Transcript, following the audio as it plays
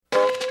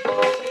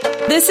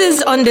This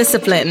is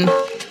Undisciplined.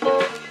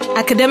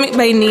 Academic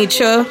by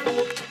nature,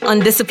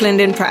 undisciplined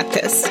in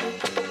practice.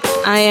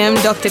 I am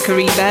Dr.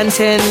 Kari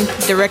Banton,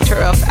 Director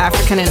of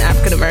African and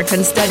African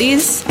American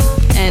Studies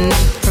and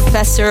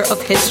Professor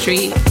of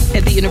History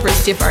at the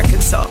University of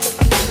Arkansas.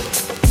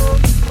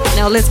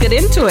 Now let's get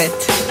into it.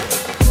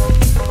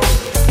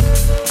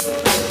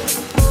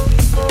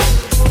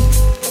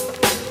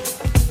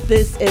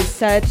 This is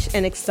such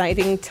an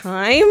exciting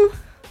time,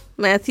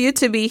 Matthew,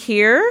 to be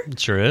here. It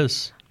sure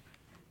is.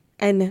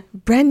 And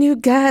brand new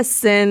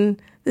guests,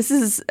 and this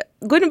is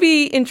going to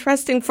be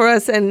interesting for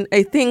us, and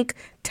I think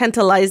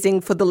tantalizing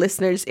for the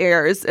listeners'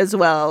 ears as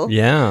well.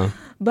 Yeah.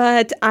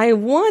 But I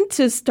want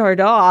to start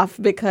off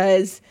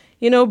because,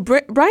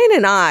 Brian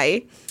and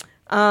I,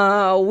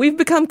 we've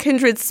become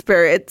kindred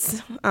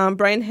spirits.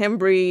 Brian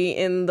Hembry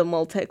in the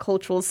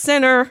Multicultural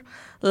Center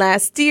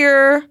last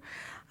year.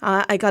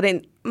 I got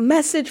a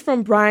message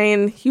from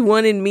Brian. He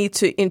wanted me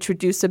to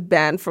introduce a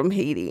band from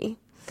Haiti.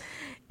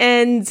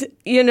 And,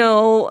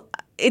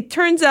 it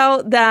turns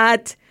out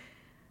that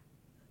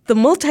the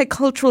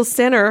Multicultural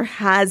Center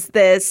has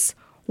this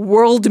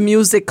world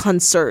music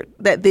concert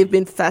that they've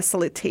been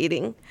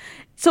facilitating.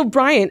 So,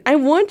 Brian, I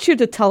want you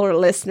to tell our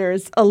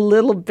listeners a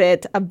little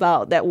bit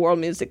about that world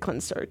music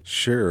concert.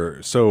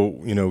 Sure. So,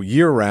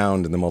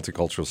 year-round in the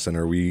Multicultural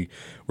Center, we're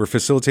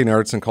facilitating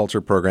arts and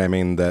culture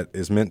programming that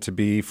is meant to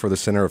be for the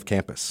center of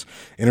campus,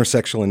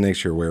 intersectional in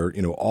nature, where,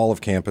 all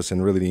of campus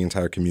and really the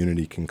entire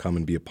community can come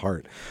and be a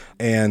part.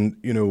 And,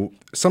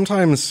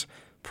 sometimes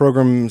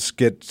programs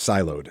get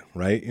siloed,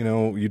 right?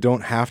 You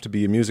don't have to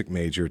be a music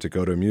major to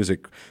go to a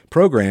music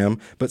program,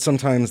 but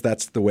sometimes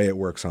that's the way it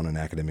works on an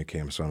academic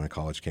campus or on a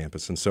college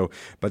campus. And so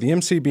by the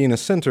MC being a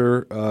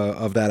center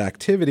of that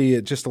activity,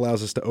 it just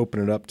allows us to open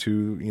it up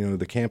to,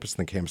 the campus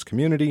and the campus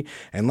community.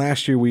 And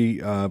last year we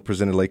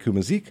presented Bassekou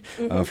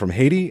Kouyate from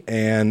Haiti,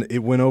 and it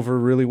went over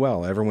really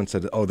well. Everyone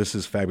said, oh, this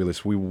is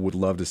fabulous. We would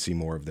love to see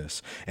more of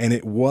this. And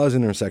it was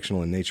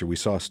intersectional in nature. We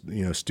saw,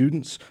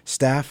 students,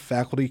 staff,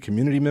 faculty,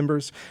 community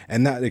members,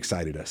 and that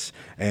excited us.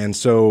 And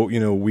so,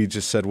 we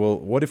just said, well,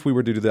 what if we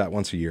were to do that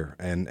once a year?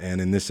 And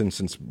in this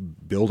instance,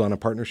 build on a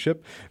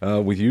partnership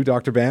with you,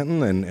 Dr.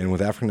 Banton, and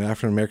with African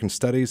American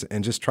Studies,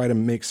 and just try to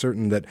make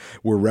certain that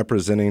we're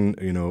representing,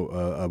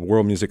 a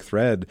world music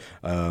thread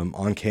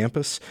on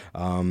campus.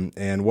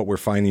 And what we're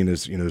finding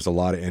is, there's a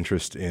lot of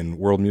interest in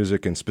world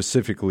music, and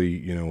specifically,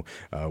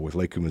 with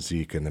Bassekou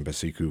Kouyate and the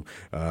Bassekou,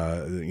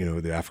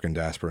 the African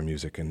diaspora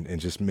music, and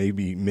just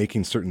maybe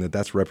making certain that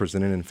that's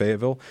represented in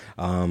Fayetteville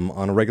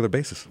on a regular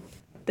basis.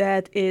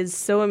 That is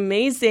so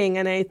amazing,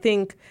 and I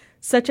think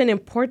such an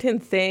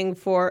important thing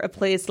for a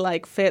place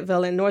like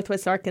Fayetteville in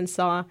Northwest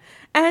Arkansas,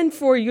 and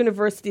for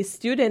university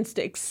students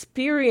to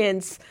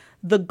experience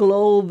the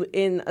globe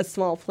in a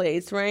small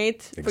place, right?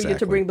 Exactly. For you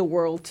to bring the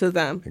world to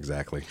them.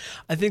 Exactly.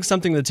 I think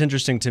something that's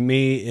interesting to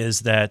me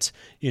is that,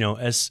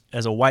 as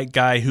a white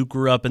guy who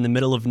grew up in the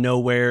middle of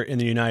nowhere in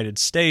the United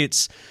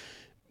States,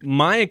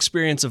 my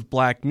experience of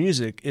black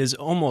music is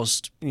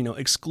almost,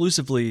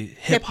 exclusively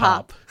hip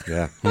hop.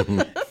 Yeah.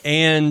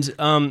 And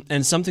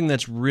something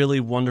that's really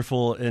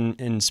wonderful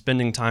in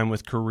spending time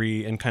with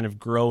Kari and kind of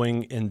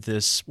growing in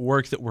this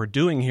work that we're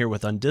doing here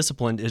with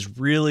Undisciplined is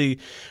really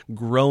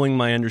growing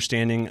my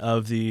understanding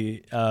of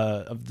the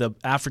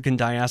African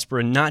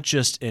diaspora, not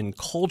just in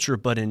culture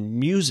but in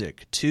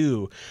music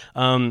too.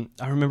 I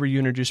remember you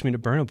introduced me to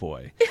Burna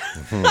Boy,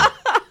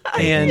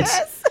 and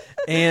Yes.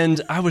 and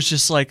I was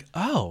just like,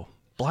 oh,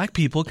 Black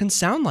people can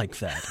sound like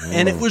that.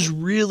 And it was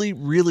really,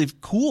 really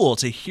cool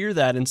to hear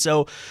that. And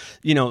so,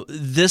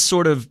 this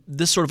sort of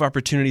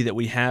opportunity that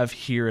we have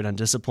here at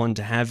Undisciplined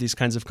to have these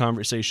kinds of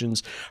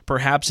conversations,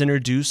 perhaps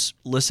introduce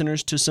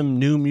listeners to some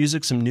new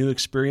music, some new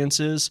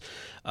experiences.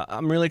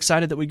 I'm really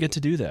excited that we get to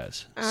do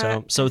that.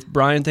 So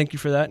Brian, thank you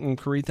for that. And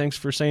Kari, thanks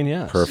for saying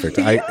yes. Perfect.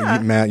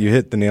 Matt, you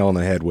hit the nail on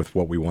the head with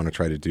what we want to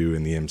try to do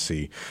in the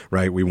MC,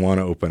 right? We want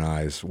to open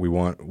eyes. We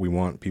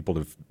want people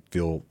to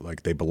feel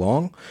like they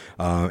belong,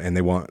 and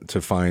they want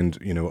to find,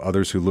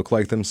 others who look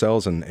like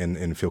themselves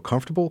and feel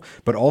comfortable,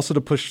 but also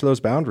to push those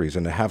boundaries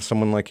and to have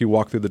someone like you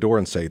walk through the door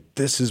and say,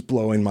 this is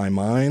blowing my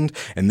mind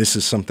and this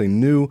is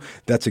something new.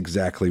 That's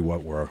exactly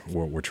what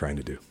we're trying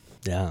to do.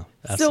 Yeah,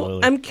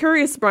 absolutely. So I'm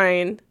curious,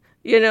 Brian,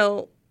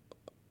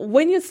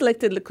 when you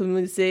selected Le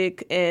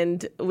Musique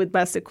and with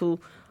Bassekou,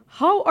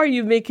 how are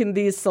you making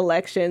these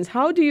selections?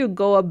 How do you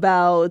go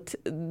about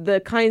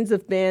the kinds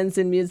of bands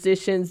and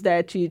musicians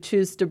that you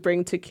choose to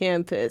bring to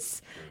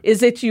campus?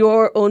 Is it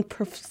your own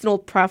personal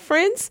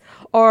preference,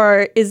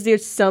 or is there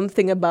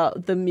something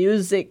about the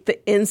music,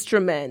 the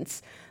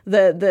instruments,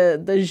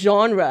 the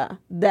genre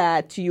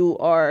that you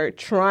are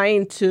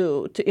trying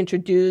to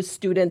introduce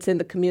students in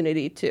the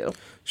community to?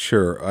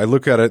 Sure. I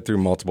look at it through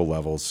multiple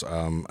levels.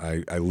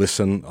 I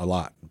listen a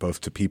lot both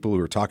to people who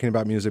are talking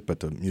about music, but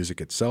to music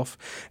itself.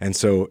 And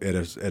so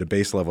at a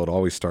base level, it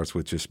always starts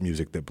with just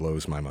music that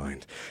blows my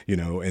mind,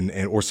 and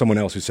or someone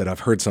else who said,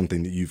 I've heard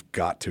something that you've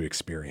got to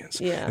experience.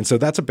 Yeah. And so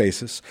that's a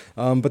basis.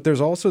 But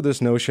there's also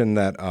this notion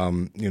that,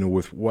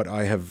 with what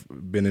I have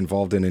been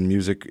involved in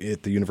music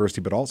at the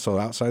university, but also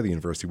outside of the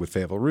university with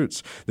Fayetteville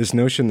Roots, this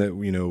notion that,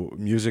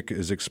 music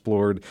is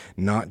explored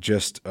not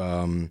just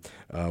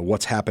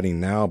what's happening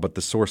now, but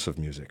the source of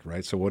music,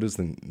 right? So what is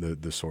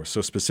the source?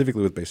 So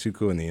specifically with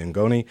Bassekou and the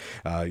ngoni,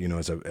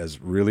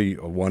 as really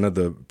one of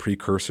the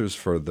precursors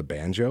for the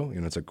banjo,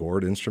 it's a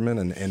gourd instrument,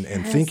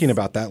 and thinking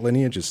about that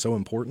lineage is so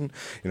important.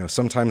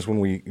 Sometimes when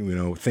we,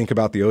 think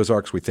about the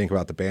Ozarks, we think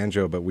about the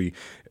banjo, but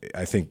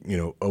I think,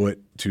 owe it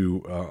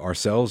to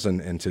ourselves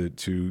and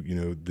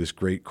to this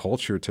great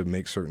culture to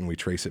make certain we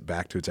trace it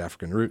back to its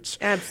African roots.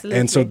 Absolutely.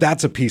 And so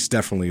that's a piece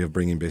definitely of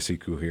bringing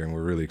Bassekou here, and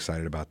we're really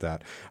excited about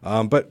that.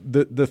 But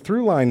the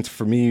through lines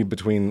for me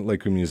between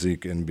Leku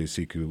Musique and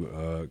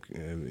Bassekou,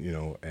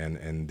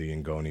 and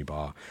the Ngoni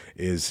Ba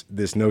is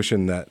this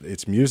notion that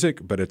it's music,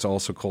 but it's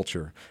also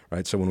culture,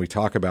 right? So when we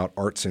talk about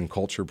arts and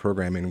culture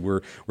programming,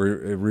 we're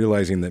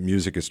realizing that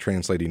music is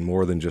translating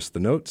more than just the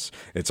notes.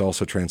 It's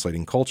also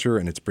translating culture,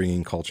 and it's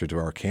bringing culture to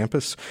our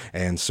campus.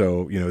 And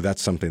so,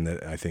 that's something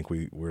that I think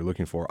we're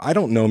looking for. I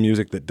don't know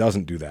music that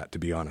doesn't do that, to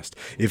be honest.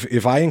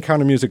 If I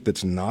encounter music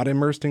that's not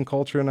immersed in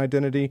culture and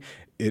identity,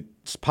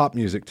 it's pop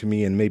music to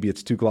me, and maybe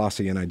it's too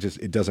glossy, and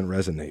it doesn't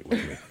resonate with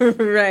me.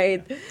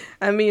 Right.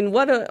 I mean,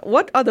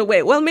 what other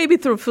way? Well, maybe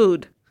through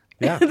food.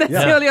 Yeah, That's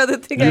the only other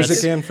thing.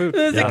 Music and food.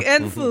 Music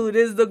and food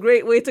is the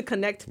great way to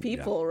connect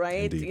people,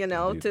 right? Indeed,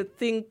 indeed. To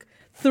think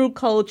through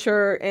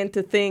culture and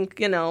to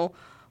think,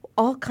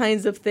 all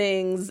kinds of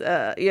things,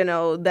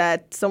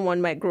 that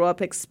someone might grow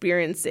up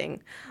experiencing.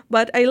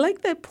 But I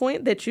like that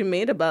point that you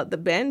made about the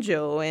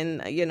banjo,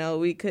 and,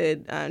 we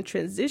could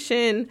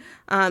transition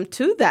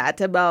to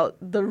that, about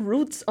the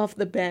roots of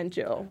the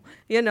banjo.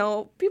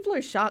 People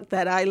are shocked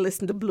that I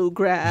listen to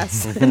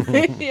bluegrass, and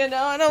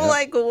I'm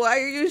like, why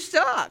are you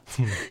shocked?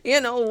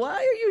 Why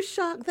are you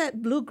shocked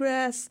that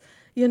bluegrass,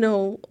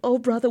 Oh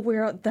Brother,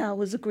 Where Art Thou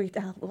was a great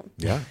album.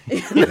 Yeah.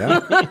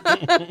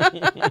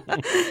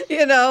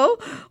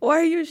 Why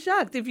are you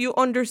shocked? If you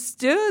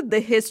understood the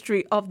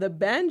history of the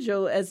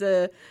banjo as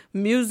a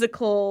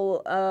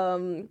musical,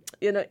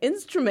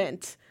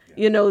 instrument,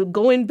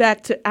 going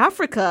back to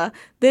Africa,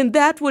 then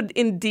that would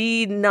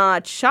indeed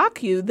not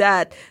shock you,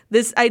 that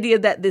this idea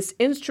that this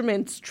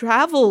instrument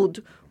traveled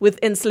with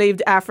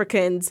enslaved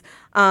Africans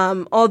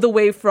all the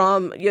way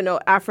from,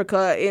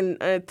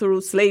 Africa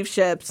through slave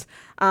ships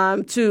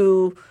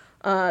to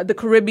the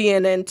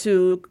Caribbean and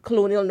to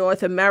colonial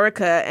North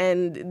America,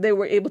 and they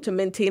were able to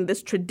maintain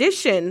this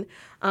tradition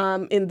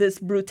in this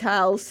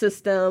brutal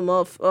system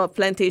of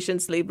plantation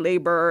slave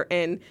labor,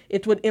 and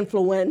it would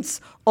influence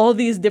all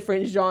these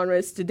different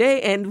genres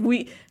today. And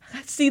we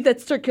see that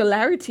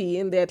circularity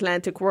in the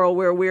Atlantic world,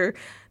 where we're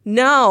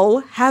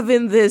now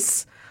having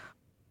this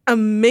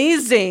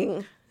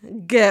amazing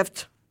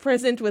gift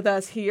present with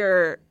us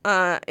here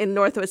in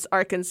Northwest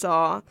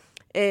Arkansas,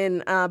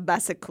 in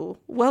Bassekou.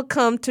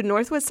 Welcome to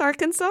Northwest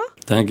Arkansas.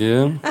 Thank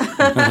you.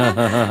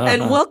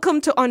 And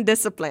welcome to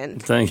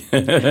Undisciplined. Thank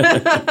you.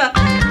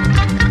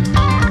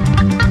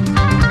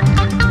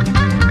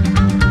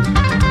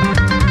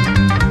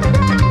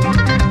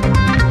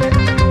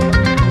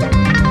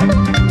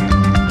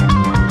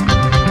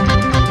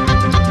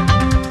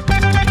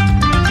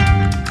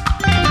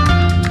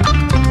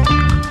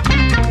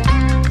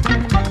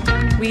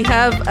 We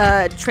have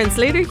a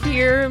translator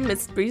here,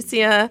 Ms.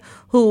 Bricia,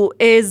 who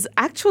is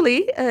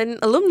actually an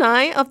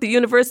alumni of the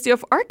University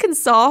of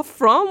Arkansas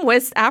from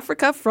West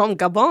Africa, from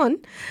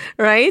Gabon,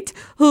 right?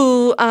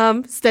 Who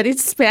studied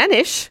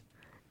Spanish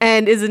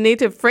and is a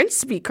native French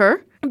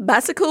speaker.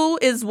 Bassekou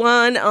is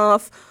one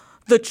of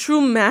the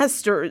true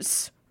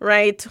masters,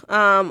 right,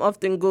 of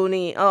the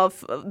ngoni,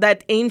 of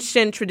that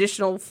ancient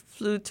traditional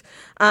flute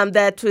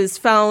that was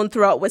found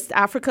throughout West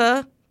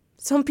Africa.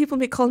 Some people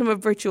may call him a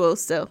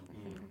virtuoso.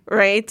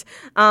 Right?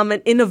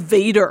 An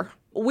innovator.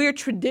 We're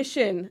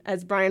tradition,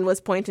 as Brian was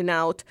pointing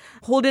out,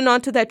 holding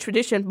on to that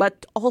tradition,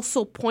 but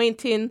also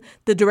pointing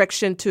the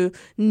direction to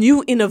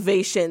new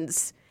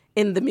innovations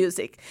in the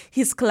music.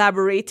 He's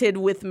collaborated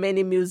with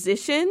many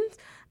musicians.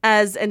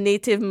 As a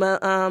native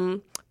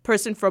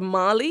person from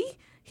Mali,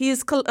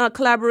 he's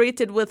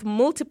collaborated with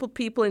multiple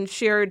people and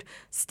shared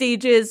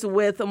stages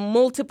with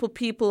multiple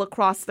people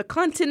across the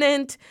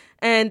continent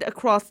and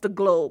across the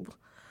globe.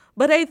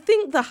 But I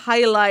think the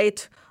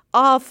highlight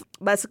of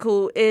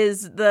Bassekou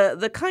is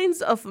the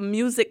kinds of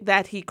music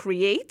that he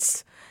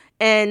creates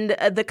and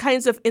the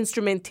kinds of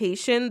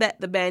instrumentation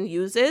that the band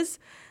uses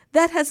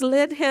that has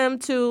led him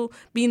to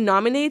be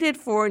nominated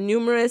for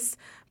numerous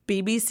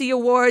BBC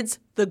Awards,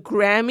 the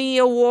Grammy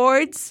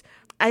Awards.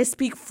 I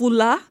Speak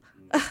Fula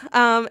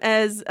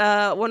as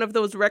one of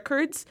those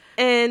records,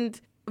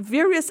 and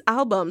various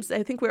albums.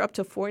 I think we're up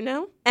to 4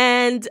 now. And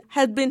and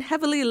had been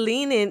heavily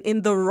leaning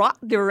in the rock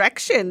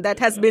direction that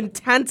has been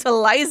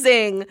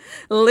tantalizing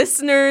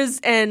listeners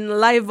and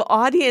live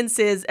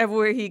audiences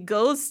everywhere he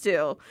goes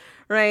to,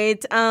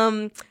 right?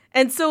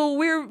 And so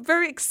we're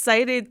very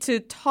excited to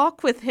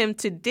talk with him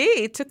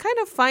today to kind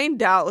of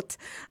find out.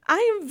 I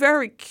am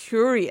very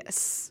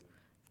curious,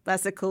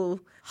 Bassekou,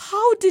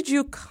 how did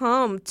you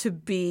come to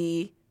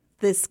be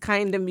this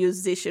kind of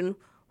musician?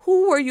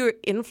 Who were your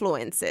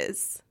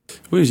influences?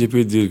 Oui, je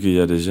peux dire qu'il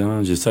y a des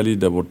gens. Je salue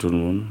d'abord tout le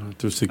monde,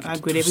 tous ceux qui,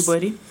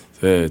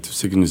 tous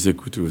ceux qui nous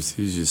écoutent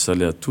aussi. Je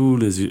salue à tous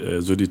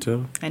les auditeurs.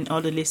 And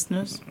all the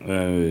listeners.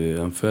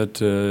 En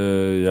fait,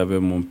 il y avait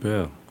mon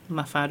père.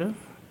 My father.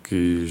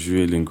 Qui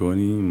jouait le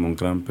ngoni. Mon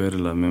grand-père,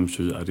 la même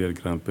chose,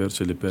 arrière-grand-père,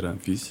 c'est le père en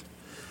fils.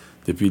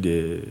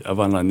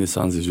 Avant la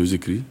naissance de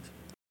Jésus-Christ.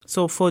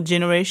 So for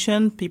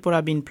generation, people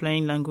have been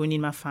playing ngoni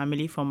in my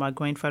family, from my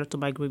grandfather to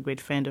my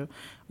great-grandfather,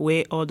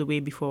 way all the way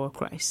before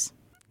Christ.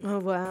 Oh,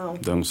 wow.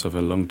 Donc, ça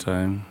fait long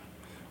time.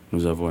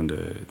 Nous avons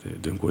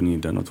des ngoni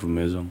dans notre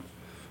maison.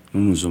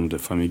 Nous sommes de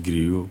famille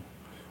Griot.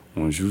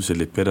 On joue, c'est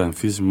les pères en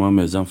fils. Moi,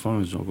 mes enfants,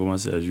 ils ont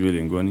commencé à jouer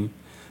les ngoni.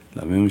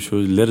 La même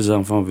chose. Leurs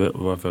enfants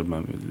vont faire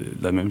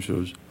la même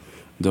chose.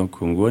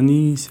 Donc,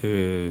 ngoni,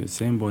 c'est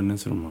un bon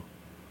instrument.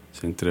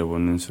 C'est un très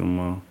bon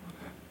instrument.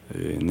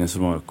 Un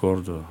instrument à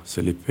cordes.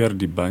 C'est le père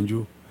du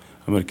banjo,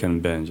 American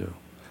banjo.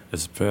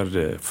 C'est le père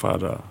de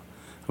fada,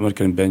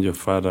 American banjo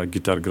fada,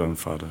 guitar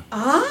grandfather.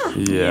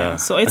 Yeah.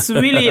 So it's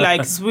really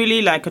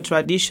like a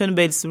tradition,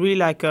 but it's really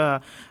like I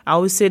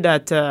would say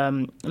that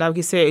like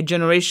you say, a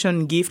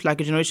generation gift,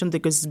 like a generation,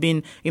 because it's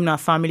been in our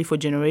family for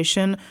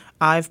generation.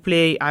 I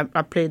played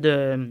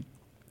the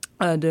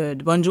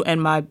banjo,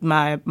 and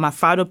my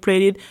father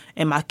played it,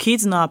 and my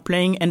kids now are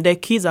playing, and their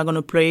kids are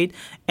gonna play it.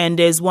 And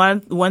there's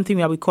one thing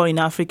that we call in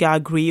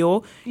Africa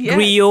griot. Yes.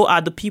 Griot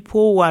are the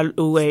people who are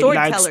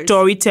like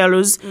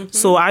storytellers. Mm-hmm.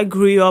 So I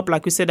grew up,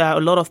 like we said,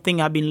 a lot of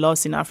things have been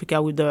lost in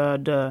Africa with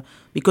the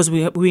because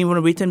we were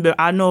written, but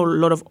I know a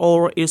lot of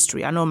oral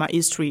history. I know my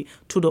history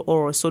to the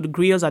oral. So the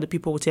griots are the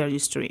people who tell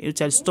history, who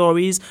tell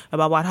stories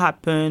about what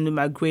happened,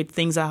 about great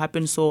things that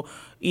happened. So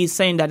he's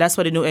saying that's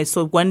what they know. And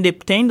so when they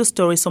tell the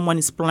story, someone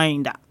is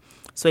playing that.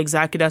 So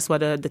exactly that's what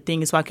the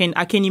thing is. So I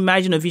can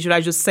imagine a visual. I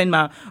just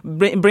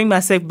bring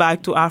myself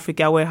back to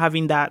Africa where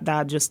having that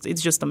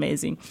it's just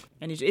amazing.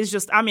 And it's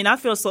just, I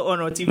feel so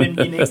honored to even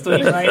be next to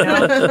him right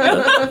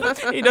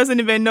now. He doesn't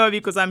even know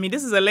because,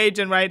 this is a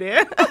legend right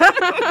there.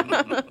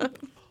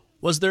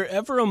 Was there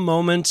ever a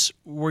moment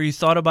where you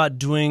thought about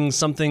doing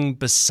something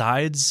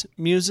besides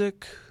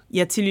music?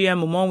 Y a-t-il eu un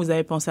moment où vous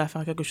avez pensé à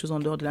faire quelque chose en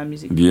dehors de la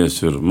musique? Bien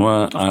sûr.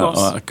 Moi,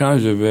 quand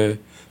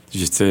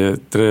j'étais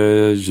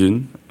très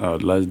jeune, à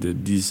l'âge de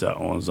 10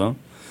 à 11 ans,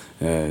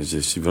 je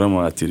suis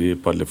vraiment attiré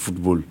par le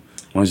football.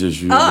 Moi, j'ai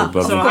joué le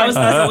ballon. So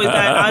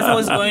I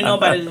was going on,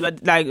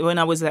 but like when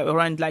I was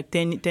around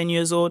 10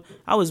 years old,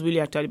 I was really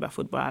attracted by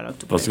football. I loved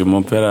to play. Parce que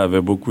mon père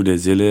avait beaucoup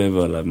d'élèves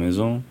à la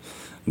maison,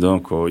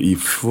 donc ils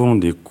font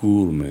des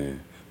cours, mais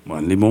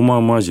les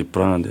moments, moi, je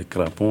prends des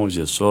crapons,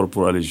 je sors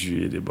pour aller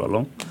jouer des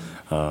ballons.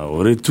 Au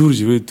retour,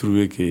 je vais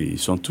trouver qu'ils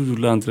sont toujours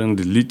là en train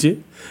de lutter,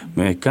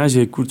 mais quand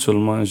j'écoute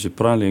seulement, je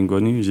prends les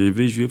ngoni, je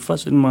vais jouer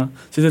facilement.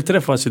 C'était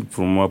très facile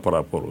pour moi par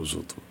rapport aux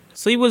autres.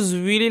 So it was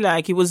really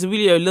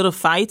a little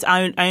fight.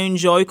 I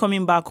enjoy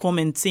coming back home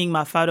and seeing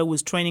my father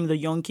was training the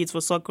young kids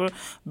for soccer.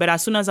 But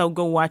as soon as I would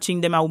go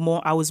watching them,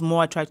 I was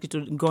more attracted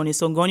to ngoni.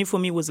 So ngoni for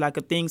me was like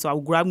a thing. So I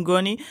would grab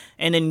ngoni,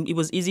 and then it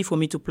was easy for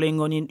me to play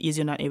ngoni,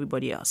 easier than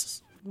everybody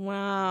else's.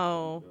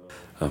 Wow.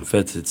 En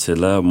fait, c'est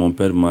là, mon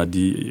père m'a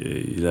dit,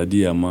 il a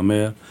dit à ma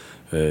mère,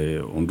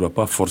 on ne doit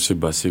pas forcer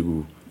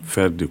Bassekou à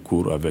faire des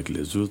cours avec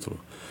les autres.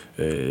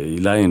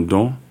 Il a un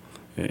don.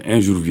 Un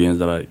jour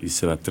viendra, il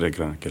sera très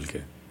grand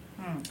quelqu'un.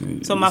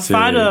 So my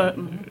father...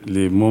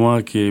 Les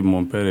moments que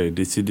mon père est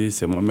décédé,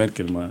 c'est ma mère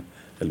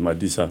elle m'a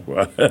dit ça,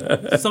 quoi.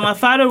 So my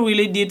father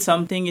really did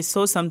something. He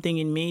saw something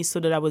in me, so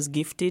that I was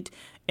gifted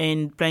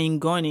in playing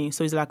ngoni.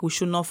 So it's like we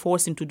should not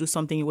force him to do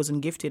something he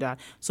wasn't gifted at.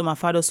 So my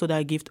father saw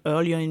that gift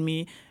earlier in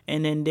me,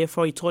 and then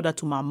therefore he told that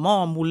to my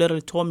mom, who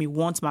literally told me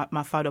once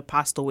my father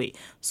passed away.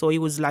 So it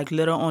was like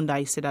later on that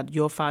he said that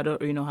your father,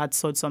 had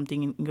saw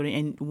something in ngoni,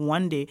 and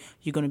one day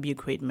you're going to be a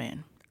great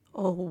man.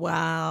 Oh,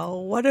 wow.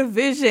 What a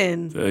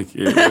vision. Thank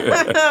you.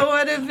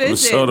 What a vision. I'm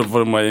sorry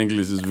for my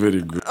English is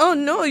very good. Oh,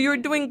 no, you're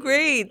doing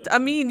great.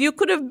 You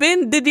could have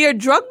been Didier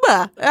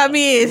Drogba.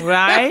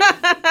 Right?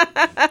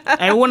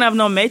 I wouldn't have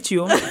not met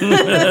you.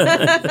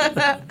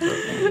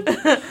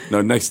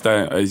 No, next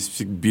time I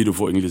speak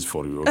beautiful English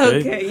for you, okay?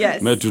 Okay,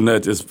 yes. Mais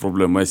tonight is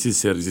problem. My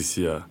sister is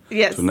here.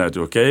 Yes. Tonight,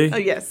 okay? Oh,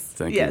 yes.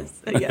 Thank you.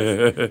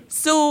 Yes.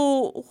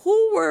 So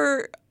who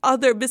were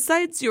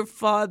besides your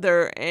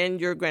father and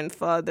your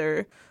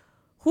grandfather,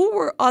 who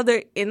were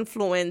other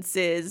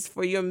influences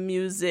for your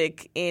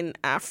music in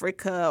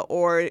Africa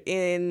or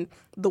in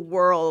the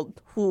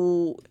world?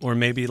 Or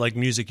maybe like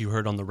music you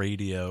heard on the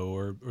radio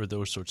or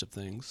those sorts of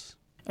things?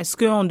 Est-ce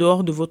qu'en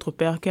dehors de votre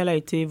père, quelle a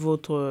été vos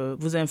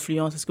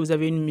influences? Est-ce que vous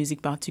avez une musique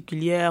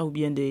particulière ou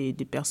bien des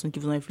personnes qui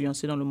vous ont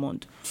influencé dans le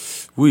monde?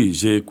 Oui,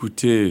 j'ai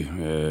écouté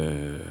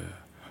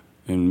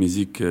une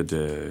musique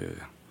de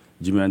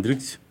Jimi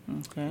Hendrix.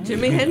 Okay.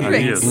 Jimi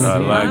Hendrix. Yes, I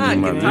like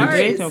Jimi Hendrix.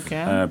 guitarist.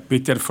 Okay.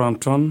 Peter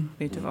Frampton,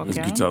 his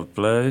Okay. guitar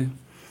play.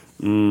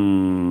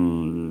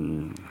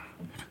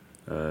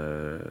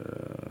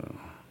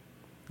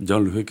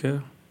 John Luhiker.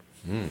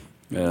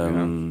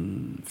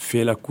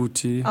 Fela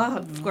Kuti.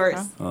 Of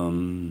course.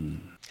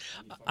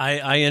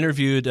 I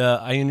interviewed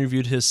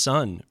his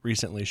son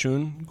recently,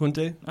 Shun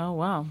Kunte. Oh,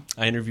 wow.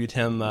 I interviewed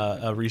him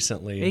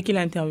recently. Et qu'il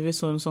a interviewé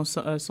son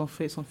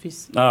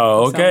fils.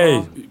 Ah, ok.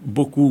 récemment.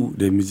 Beaucoup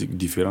de musiques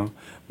différentes,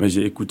 mais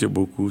j'ai écouté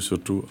beaucoup,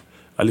 surtout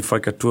Alifa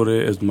Katore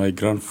is my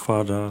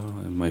grandfather,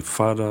 and my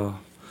father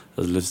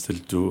has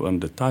listened to on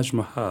the Taj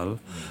Mahal.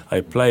 I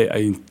play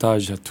in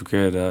Taj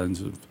together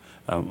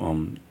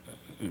en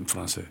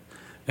français.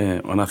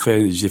 Et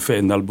j'ai fait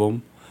un album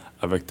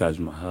avec Taj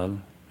Mahal,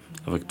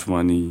 avec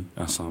Toumani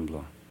ensemble.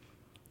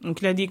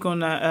 Donc il a dit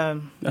qu'on a.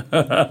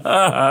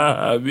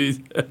 Oui.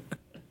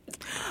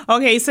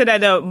 Okay, he said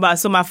that.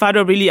 So my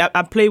father really, I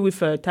play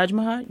with Taj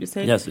Mahal. You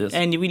said, Yes, yes.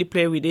 and he really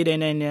played with it,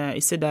 and then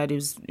he said that it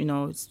was,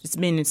 it's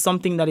been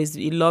something that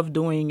he loved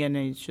doing, and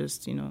it's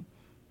just,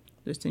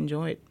 just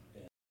enjoy it.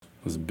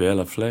 It's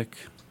Bella Fleck.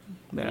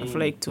 But I feel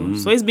like too.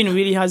 So it's been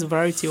really has a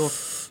variety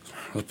of.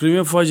 La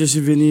première fois que je suis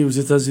venu aux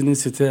États-Unis,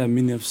 c'était en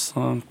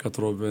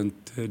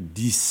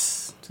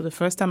 1990. So the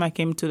first time I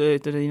came to the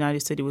United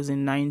States, it was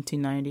in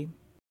 1990.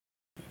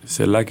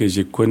 C'est là que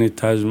je connais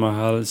Taj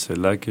Mahal, c'est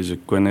là que je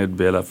connais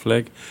Bella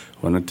Fleck.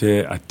 On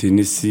était à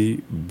Tennessee,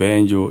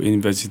 Banjo,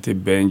 Université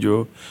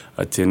Banjo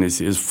à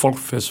Tennessee. C'est Folk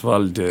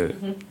Festival de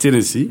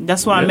Tennessee.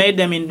 That's why I met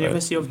them in the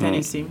University of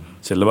Tennessee.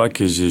 C'est là-bas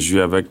que j'ai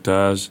joué avec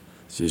Taj,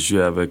 j'ai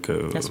joué avec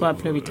That's why I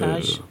play with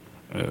Taj.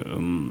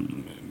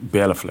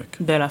 Bella Fleck.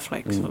 Bella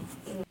Fleck. So.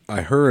 I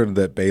heard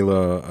that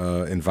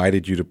Bela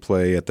invited you to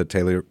play at the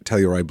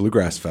Telluride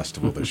Bluegrass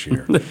Festival this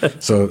year.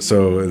 so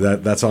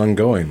that's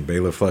ongoing.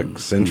 Bela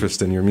Fleck's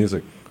interest in your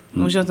music.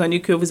 Donc j'ai entendu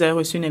que vous avez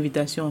reçu une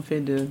invitation en fait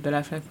de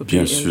Bella Fleck pour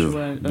Bien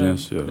jouer bien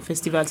sûr. le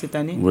festival cette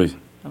année. Oui.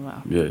 Ah, wow.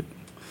 Bien.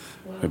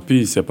 Et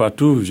puis c'est pas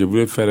tout. Je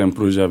voulais faire un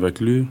projet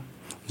avec lui.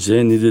 J'ai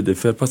une idée de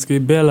faire parce que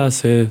Bela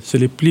c'est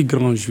le plus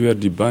grand joueur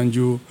du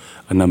banjo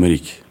en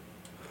Amérique.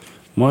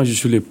 Moi je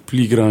suis le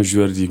plus grand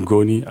joueur du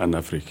ngoni en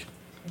Afrique.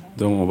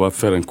 Donc, on va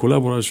faire une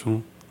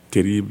collaboration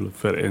terrible,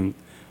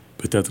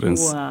 peut-être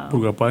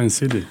pourquoi pas un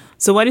CD.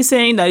 So what he's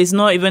saying that it's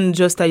not even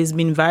just that he's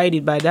been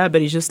invited by that,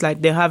 but it's just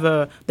like they have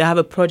a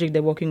project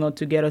they're working on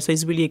together. So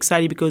he's really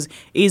excited because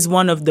he's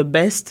one of the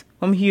best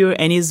from here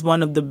and he's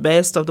one of the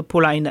best of the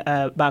polar in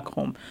back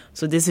home.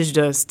 So this is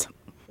just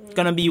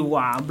gonna be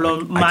mind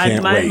blowing.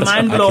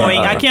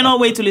 I cannot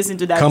wait to listen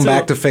to that. Come too.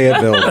 back to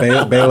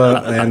Fayetteville,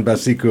 Bela and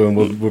Bassekou, and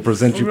we'll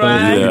present you both.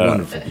 Right. It'll be Yeah.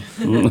 wonderful.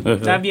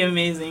 That'd be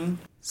amazing.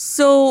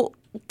 So,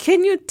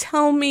 can you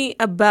tell me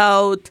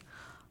about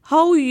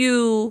how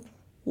you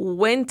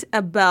went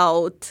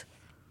about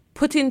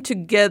putting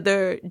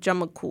together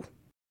Jamakou?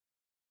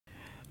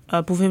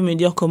 Pouvez-vous me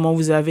dire comment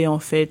vous avez en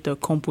fait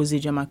composé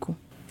Jamakou?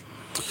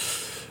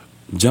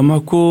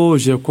 Jamakou,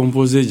 j'ai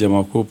composé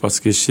Jamakou parce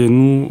que chez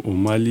nous, au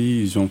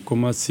Mali, ils ont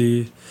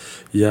commencé,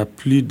 il y a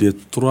plus de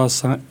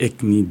 300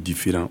 ethnies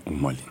différentes au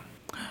Mali.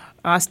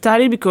 I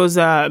started because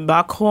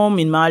back home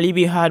in Mali,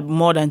 we had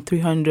more than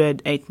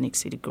 300 ethnic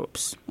city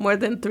groups. More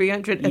than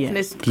 300 Yeah.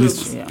 ethnic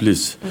groups.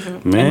 Plus. And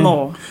Mais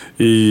more.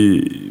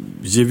 et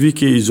j'ai vu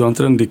qu'ils sont en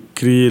train de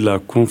créer le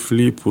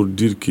conflit pour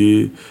dire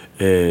que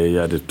il y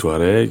a des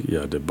Touaregs, il y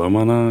a des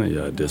Bamana, il y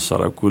a des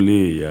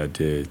Sarakoulés, il y a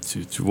des...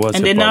 Tu vois, And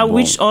c'est then pas now, bon.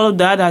 which all of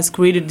that has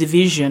created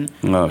division.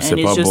 Non, c'est And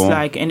it's pas just bon.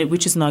 like,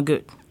 which is not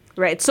good.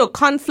 Right. So,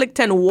 conflict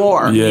and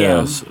war.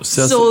 Yes.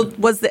 Ça, So,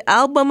 was the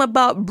album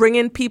about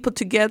bringing people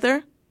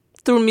together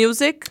through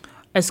music?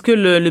 Est-ce que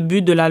le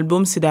but de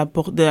l'album, c'est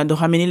de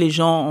ramener les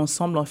gens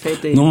ensemble, en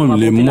fait? Et non, pour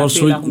les apporter la paix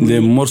et l'harmonie? les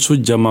morceaux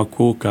de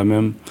Jamakou, quand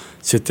même,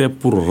 c'était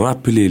pour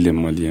rappeler les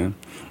Maliens.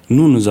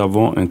 Nous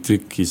avons un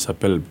truc qui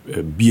s'appelle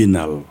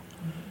Biennale.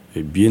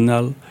 Et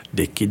Biennale,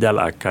 de Kidal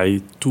à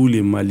Kaï, tous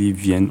les Maliens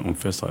viennent, on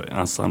fait ça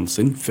ensemble.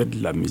 C'est une fête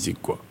de la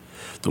musique, quoi.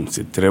 Donc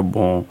c'est très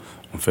bon,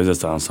 on faisait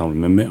ça ensemble.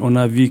 Mais on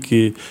a vu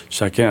que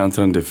chacun est en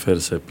train de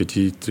faire ces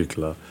petits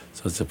trucs-là.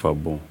 Ça, c'est pas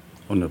bon.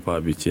 On n'est pas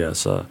habitué à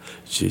ça.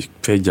 J'ai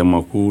fait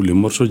Jamakou, les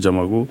morceaux de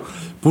Jamakou,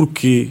 pour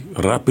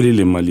rappeler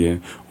les Maliens,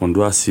 on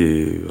doit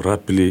se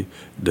rappeler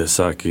de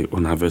ça,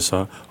 qu'on avait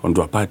ça, on ne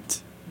doit pas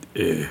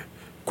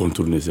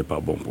contourner, c'est pas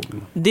bon pour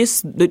nous.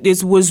 This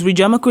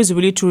Jamakou is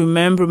really to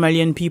remember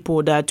Malian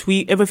people that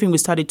everything we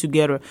started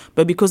together,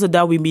 but because of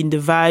that we've been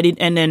divided.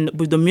 And then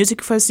with the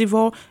music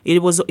festival,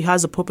 it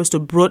has a purpose to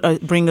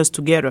bring us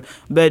together.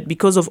 But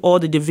because of all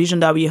the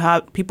division that we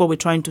have, people were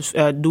trying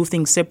to do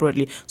things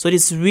separately. So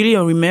it's really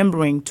a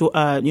remembering to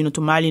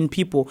to Malian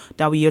people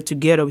that we are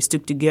together, we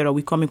stick together,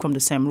 we're coming from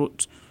the same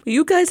roots.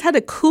 You guys had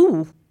a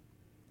coup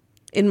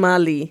in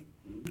Mali.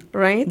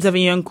 right? Vous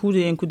avez eu un coup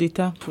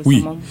d'État Oui.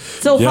 récemment.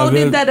 So Il y how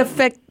avait- did that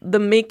affect the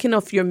making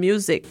of your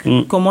music?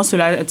 Comment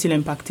cela a-t-il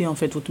impacté en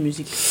fait votre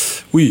musique?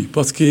 Oui,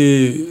 parce que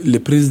le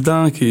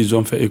président qu'ils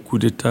ont fait un coup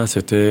d'État,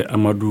 c'était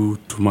Amadou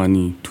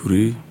Toumani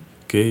Touré,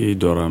 qui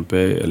dort en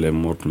paix, elle est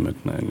morte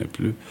maintenant, elle n'est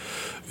plus.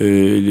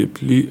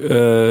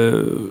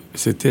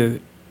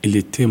 Il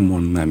était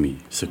mon ami,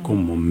 c'est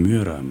comme mon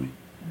meilleur ami,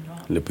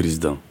 le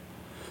président.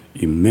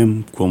 Il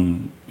m'aime comme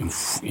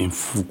un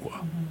fou, quoi.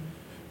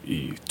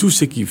 Et tout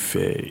ce qu'il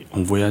fait,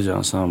 on voyage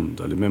ensemble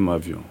dans le même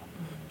avion.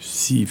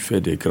 S'il fait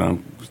des grands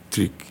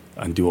trucs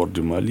en dehors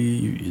du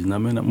Mali, il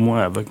m'amène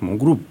moi avec mon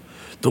groupe.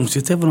 Donc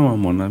c'était vraiment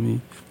mon ami.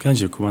 Quand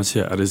j'ai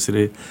commencé à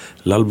enregistrer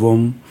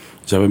l'album,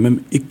 j'avais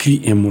même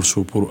écrit un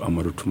morceau pour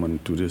Amadou Toumani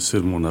Touré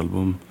sur mon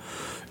album.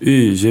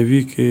 Et j'ai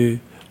vu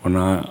qu'on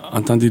a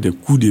entendu des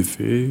coups de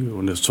feu,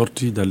 on est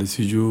sorti dans les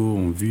studios,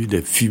 on vit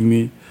des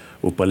fumées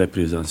au palais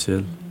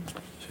présidentiel.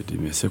 J'ai dit,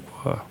 mais c'est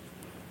quoi?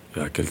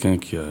 Il y a quelqu'un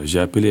j'ai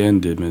appelé un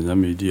de mes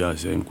amis, il dit, ah,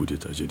 c'est un coup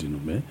d'État. J'ai dit, non,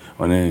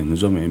 mais nous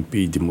sommes un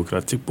pays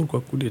démocratique, pourquoi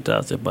coup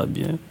d'État? C'est pas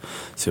bien.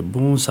 C'est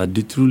bon, ça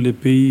détruit le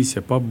pays,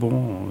 c'est pas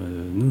bon.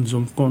 Nous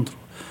sommes contre.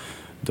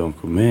 Donc,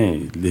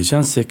 mais les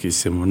gens savent que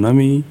c'est mon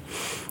ami.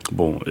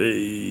 Bon,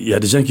 il y a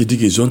des gens qui disent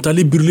qu'ils ont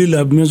allé brûler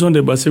la maison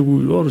de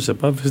Bassekou. Oh,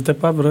 c'était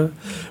pas vrai.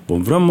 Bon,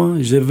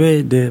 vraiment,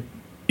 j'avais des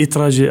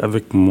étrangers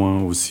avec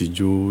moi au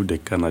studio, des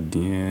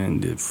Canadiens,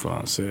 des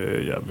Français,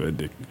 il y avait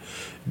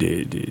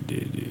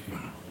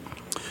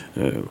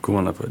comment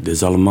on appelle,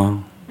 des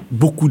Allemands,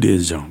 beaucoup de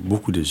gens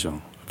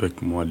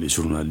avec moi, les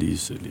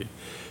journalistes,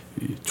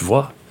 tu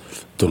vois.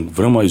 Donc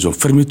vraiment, ils ont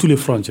fermé toutes les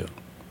frontières.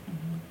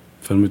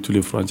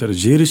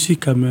 J'ai réussi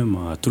quand même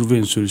à trouver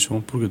une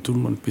solution pour que tout le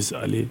monde puisse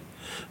aller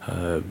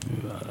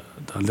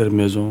dans leur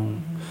maison.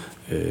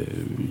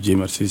 Dieu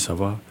merci, ça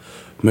va.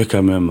 Mais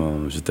quand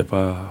même, je n'étais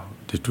pas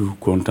du tout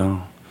content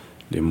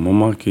des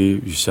moments que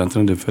je suis en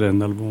train de faire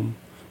un album.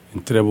 Un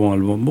très bon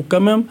album. Bon,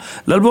 quand même,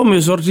 l'album est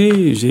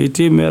sorti. J'ai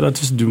été meilleur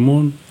artiste du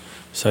monde.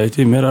 Ça a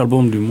été meilleur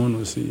album du monde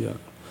aussi.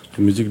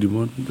 La musique du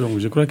monde. Donc,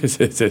 je crois que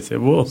c'est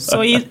beau.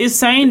 So he's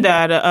saying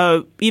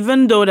that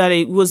even though that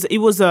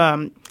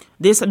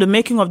the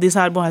making of this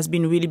album has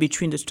been really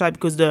between the stripes,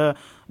 because the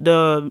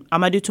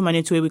Amadou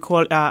Toumani Touré, we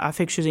call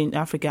affectionately in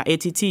Africa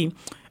ATT,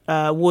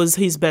 was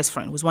his best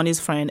friend, was one of his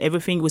friends.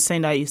 Everything he was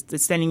saying that he's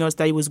telling us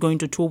that he was going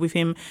to tour with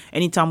him.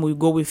 Anytime we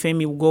go with him,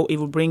 he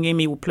will bring him,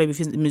 he will play with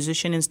his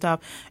musician and stuff.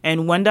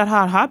 And when that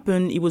had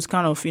happened, it was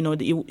kind of, he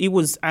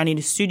was in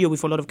the studio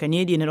with a lot of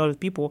Canadian and a lot of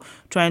people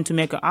trying to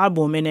make an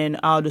album. And then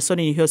all of a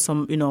sudden you hear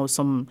some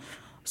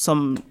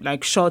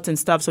like shots and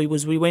stuff. So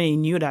when he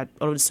knew that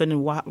all of a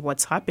sudden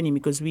what's happening,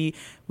 because he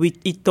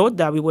thought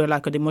that we were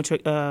like a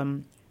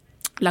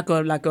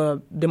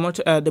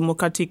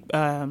democratic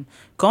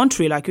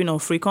country,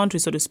 free country,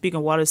 so to speak,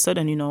 and all of a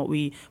sudden,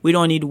 we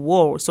don't need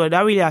war. So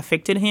that really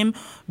affected him.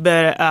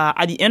 But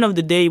at the end of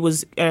the day, he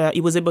was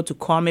able to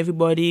calm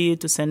everybody,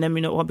 to send them,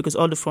 because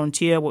all the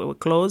frontiers were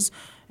closed.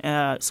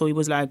 So he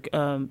was like,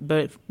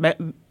 but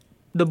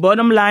the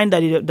bottom line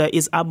that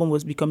his album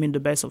was becoming the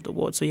best of the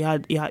world. So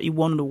he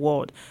won the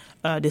award,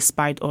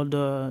 despite all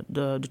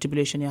the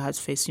tribulation he has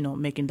faced,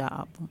 making that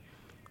album.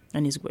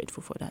 And he's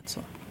grateful for that.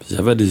 So.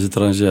 J'avais des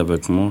étrangers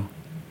avec moi.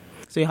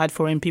 So you had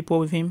foreign people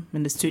with him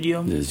in the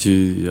studio?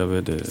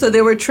 So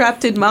they were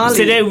trapped in Mali?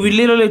 So they were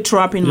literally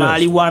trapped in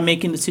Mali while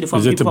making the CD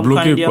from people from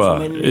Canada.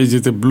 Ils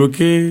étaient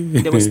bloqués.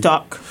 They were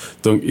stuck.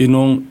 Donc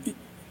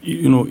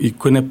ils ne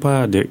connaissent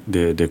pas des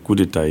coups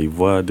d'État. Ils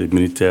voient des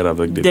militaires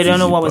avec des They don't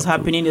know what partout. was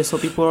happening. They saw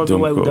people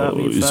everywhere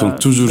with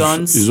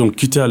guns. Ils ont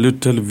quitté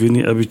l'hôtel,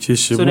 venus habiter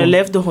chez moi. So they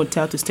left the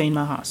hotel to stay in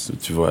my house.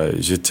 Tu vois,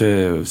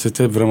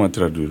 c'était vraiment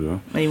très dur. Hein?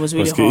 It was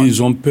really Parce hard.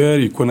 qu'ils ont peur,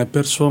 ils ne connaissent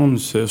personne,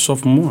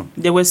 sauf moi.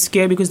 They were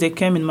scared because they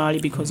came in Mali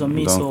because of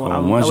me. Donc, so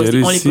moi, I was j'ai the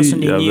only réussi. person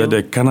Il y they avait knew.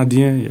 des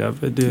Canadiens, il y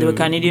avait des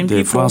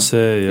people,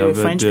 Français, il y there were avait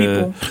French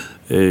people.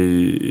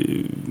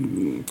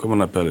 Comment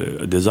on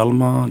appelle, des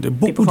Allemands,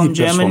 beaucoup People de from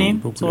personnes. Germany,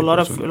 so a lot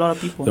of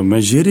people. Donc,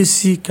 mais j'ai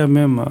réussi quand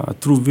même à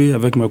trouver,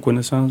 avec ma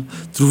connaissance,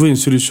 trouver une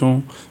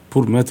solution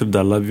pour mettre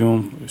dans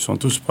l'avion. Ils sont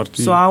tous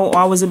partis. So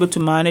I was able to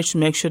manage to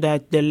make sure that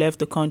they left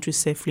the country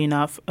safely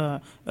enough,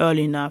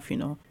 early enough,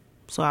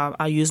 So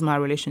I used my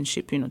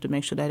relationship, to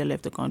make sure that they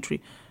left the country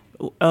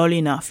early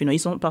enough, Ils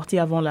sont partis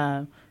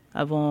avant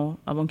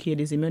qu'il y ait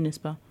des émeutes, n'est-ce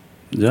pas?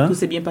 Yeah. Tout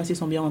s'est bien passé, ils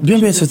sont bien rentrés.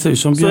 Bien, ils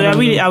sont bien. So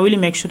I really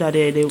make sure that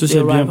they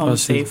arrive home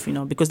passé. safe,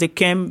 because they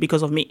came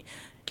because of me.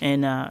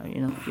 And,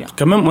 yeah.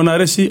 Quand même, on a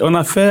réussi, on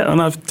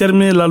a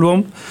terminé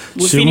l'album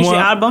chez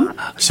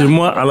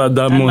moi,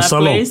 dans mon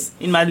salon. Place,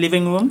 in my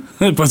living room.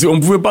 Parce qu'on ne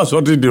pouvait pas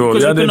sortir dehors.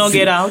 Il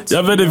y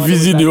avait des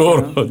visites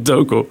dehors.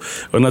 Donc,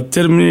 on a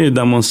terminé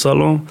dans mon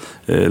salon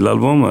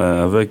l'album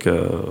avec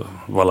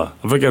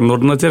un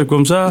ordinateur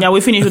comme ça. Yeah,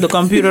 we finished with the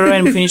computer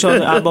and we finished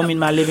the album in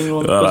my living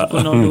room because we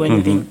could not do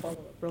anything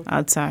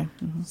outside.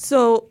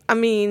 So,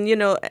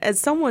 as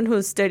someone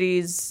who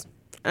studies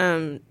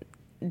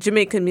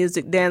Jamaican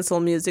music,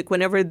 dancehall music,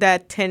 whenever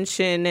that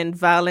tension and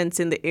violence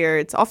in the air,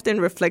 it's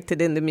often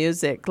reflected in the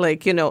music.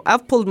 Like,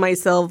 I've pulled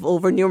myself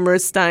over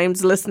numerous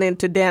times listening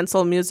to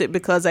dancehall music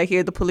because I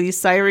hear the police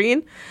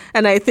siren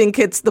and I think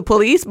it's the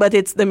police, but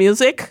it's the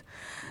music.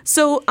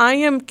 So I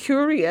am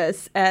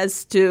curious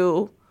as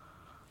to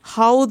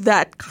how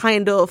that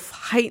kind of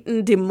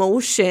heightened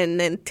emotion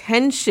and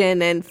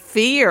tension and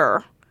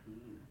fear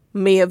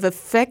may have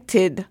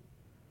affected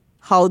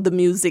how the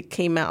music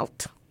came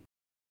out.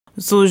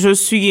 So, je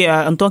suis,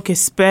 en tant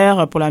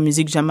qu'expert pour la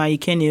musique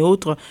jamaïcaine et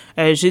autres,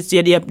 il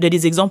y a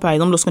des exemples, par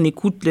exemple, lorsqu'on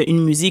écoute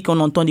une musique, on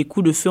entend des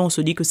coups de feu, on se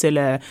dit que c'est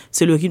le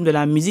rythme de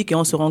la musique et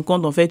on se rend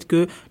compte, en fait,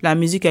 que la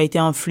musique a été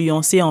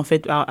influencée, en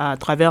fait, à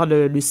travers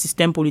le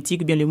système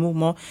politique, bien les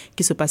mouvements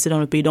qui se passaient dans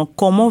le pays. Donc,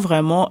 comment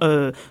vraiment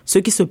ce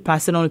qui se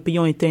passait dans le pays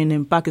ont été un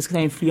impact? Est-ce que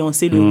ça a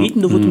influencé le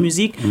rythme de votre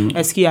musique?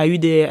 Est-ce qu'il y a eu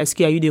des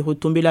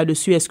retombées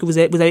là-dessus? Est-ce que vous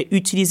avez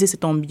utilisé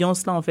cette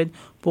ambiance-là, en fait,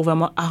 pour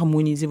vraiment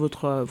harmoniser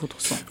votre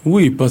son?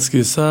 Oui, parce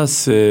que ça,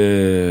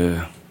 c'était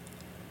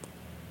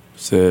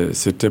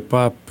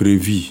pas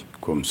prévu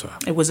comme ça.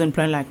 It wasn't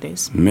planned like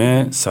this.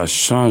 Mais ça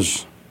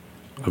change.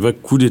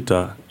 Avec coup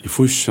d'État, il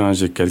faut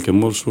changer quelques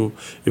morceaux.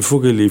 Il faut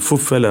faire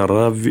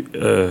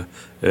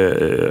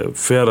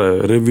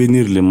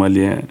revenir les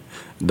Maliens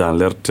dans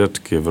leur tête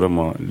que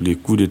vraiment, les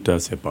coups d'État,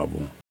 c'est pas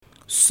bon.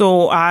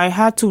 So I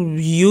had to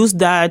use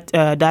that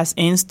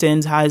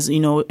instance as,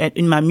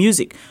 in my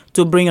music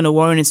to bring an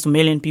awareness to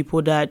Malian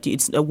people that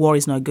a war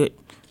is not good.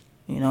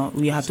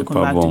 We have to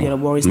come back together.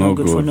 War is not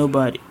good for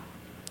nobody.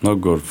 Not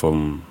good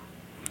from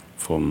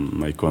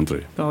my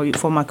country.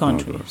 For my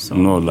country.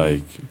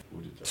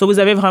 So vous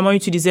avez vraiment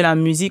utilisé la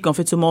musique. En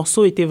fait, ce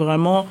morceau était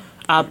vraiment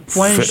à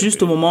point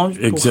juste au moment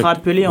pour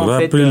rappeler en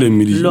fait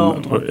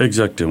l'ordre.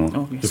 Exactement.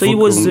 Okay. So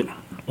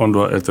on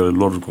doit être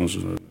l'ordre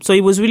constitutionnel. So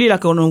it was really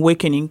like an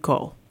awakening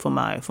call for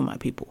my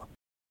people.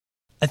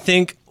 I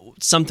think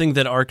something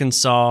that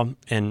Arkansas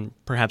and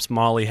perhaps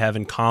Mali have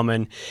in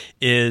common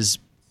is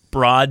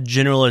broad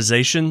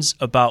generalizations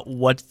about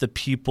what the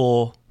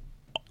people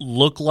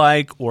look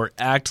like or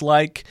act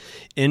like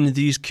in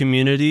these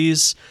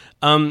communities.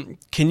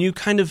 Can you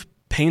kind of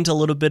paint a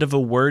little bit of a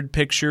word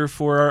picture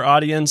for our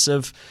audience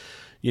of,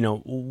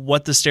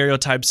 what the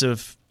stereotypes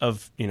of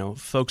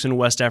folks in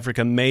West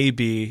Africa may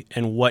be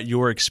and what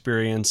your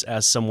experience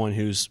as someone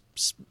who's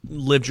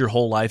lived your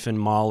whole life in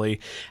Mali,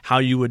 how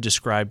you would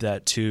describe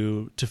that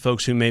to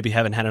folks who maybe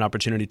haven't had an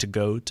opportunity to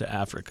go to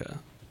Africa?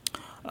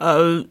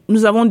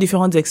 Nous avons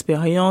différentes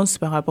expériences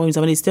par rapport, nous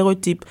avons des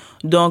stéréotypes.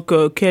 Donc,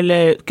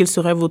 quelle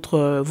serait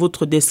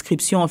votre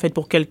description en fait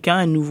pour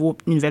quelqu'un, une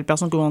nouvelle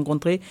personne que vous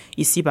rencontrez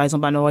ici, par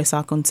exemple à Nord-Ouest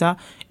Arkansas,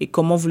 et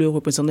comment vous le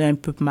représentez un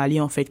peuple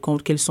malien en fait,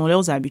 quelles sont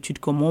leurs habitudes,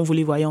 comment vous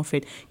les voyez en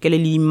fait, quelle est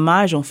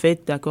l'image en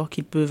fait, d'accord,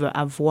 qu'ils peuvent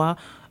avoir,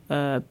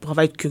 pour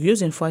être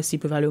curieux une fois s'ils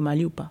peuvent aller au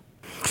Mali ou pas.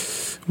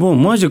 Bon,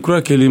 moi je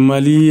crois que le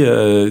Mali,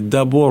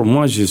 d'abord,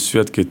 moi je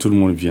souhaite que tout le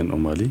monde vienne au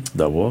Mali,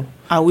 d'abord.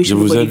 I wish je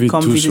vous invite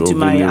come tous visit to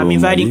Mali. I'm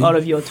inviting all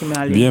of you to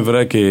Mali. Bien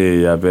vrai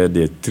qu'il y avait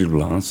des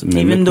turbulences,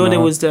 mais even though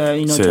there was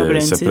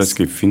turbulences, c'est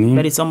presque fini.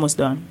 But it's almost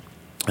done.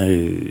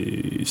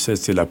 Et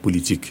c'est la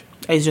politique.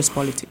 It's just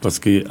politics. Parce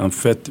que en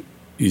fait,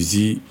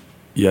 ici,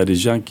 il y a des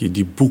gens qui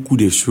disent beaucoup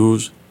de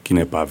choses qui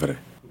n'est pas vrai.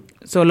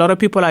 So a lot of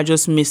people are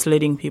just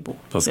misleading people.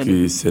 Parce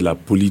que c'est la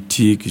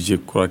politique. Je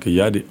crois qu'il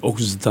y a des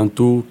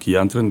Occidentaux qui sont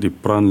en train de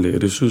prendre les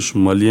ressources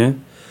maliennes,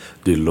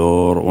 de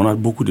l'or. On a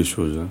beaucoup de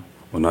choses. Hein.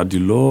 On a de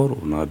l'or,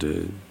 on a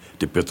du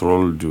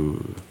pétrole.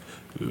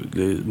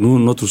 Nous,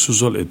 notre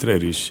sous-sol est très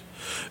riche.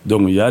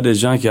 Donc, il y a des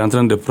gens qui sont en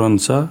train de prendre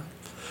ça.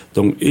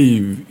 Donc,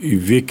 ils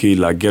veulent que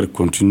la guerre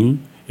continue.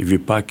 Ils ne veulent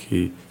pas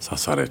que ça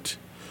s'arrête.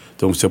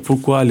 Donc, c'est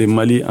pourquoi les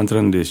Mali sont en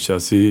train de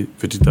chasser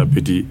petit à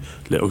petit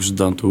les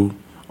Occidentaux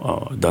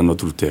dans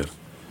notre terre.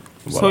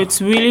 Voilà.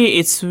 So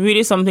it's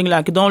really something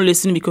like, don't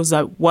listen because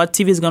what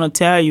TV is going to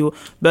tell you,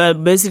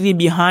 but basically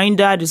behind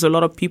that is a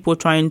lot of people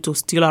trying to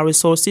steal our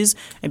resources,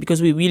 and because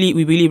we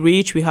really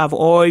rich, we have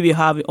oil, we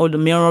have all the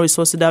mineral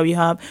resources that we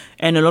have,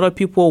 and a lot of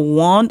people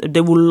they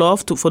would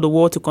love for the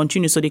war to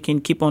continue so they can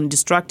keep on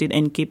distracted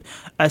and keep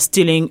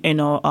stealing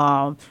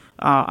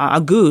our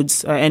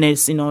goods, and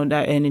it's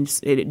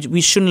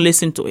we shouldn't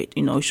listen to it.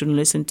 We shouldn't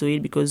listen to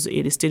it because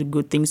it is still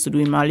good things to do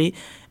in Mali,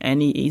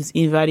 and he is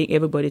inviting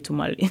everybody to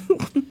Mali.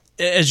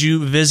 As you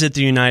visit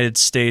the United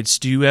States,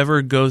 do you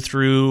ever go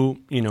through,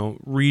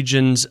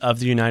 regions of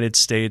the United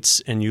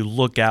States and you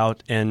look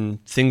out and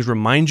things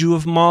remind you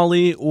of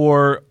Mali,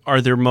 or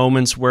are there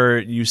moments where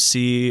you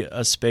see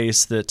a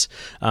space that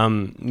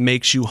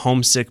makes you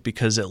homesick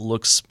because it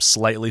looks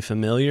slightly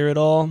familiar at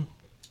all?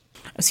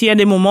 S'il y a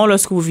des moments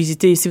lorsque vous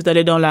visitez ici, vous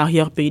allez dans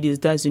l'arrière-pays des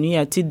États-Unis, y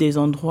a-t-il des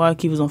endroits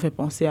qui vous ont fait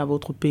penser à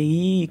votre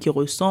pays, qui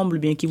ressemblent,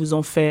 bien qui vous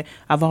ont fait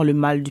avoir le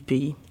mal du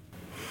pays?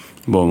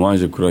 Bon, moi,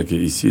 je crois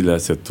qu'ici, là,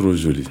 c'est trop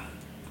joli.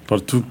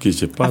 Partout que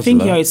je passe, I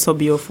think here it's so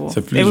beautiful.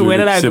 C'est plus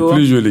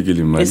joli que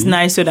le Mali. It's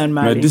nicer than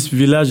Mali. Mais ce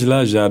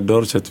village-là,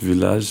 j'adore ce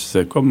village.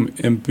 C'est comme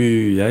un peu,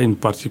 il y a une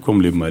partie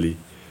comme le Mali.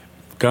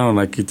 quand on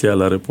a quitté à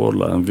l'aéroport,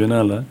 là, en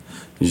venant là,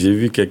 j'ai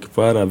vu quelque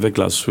part avec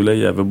le soleil,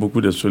 il y avait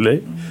beaucoup de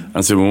soleil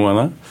en ce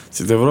moment-là.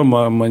 C'était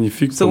vraiment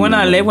magnifique. So when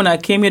I left, when I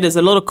came here, there's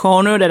a little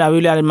corner that I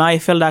really admire. I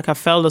felt like I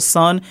felt the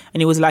sun,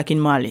 and it was like in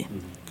Mali.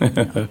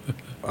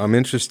 I'm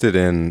interested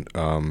in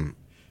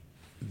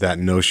that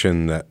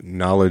notion that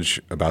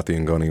knowledge about the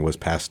ngoni was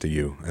passed to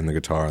you and the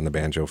guitar and the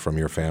banjo from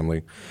your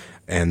family.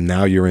 And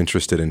now you're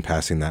interested in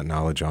passing that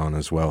knowledge on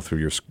as well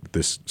through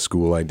this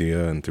school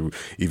idea and through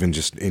even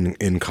just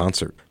in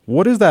concert.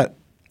 What does that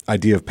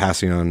idea of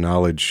passing on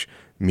knowledge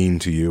mean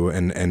to you,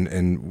 and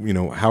you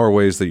know, how are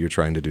ways that you're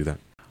trying to do that?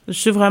 Je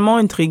suis vraiment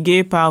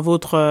intriguée par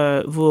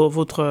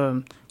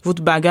votre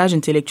bagage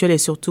intellectuel et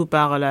surtout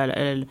par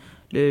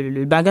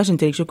le bagage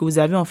intellectuel que vous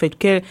avez en fait.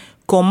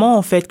 Comment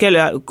en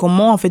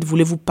fait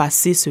voulez-vous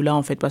passer cela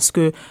en fait, parce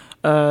que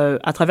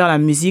à travers la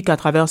musique, à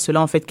travers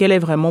cela en fait, quel est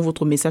vraiment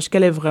votre message,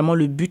 quel est vraiment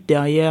le but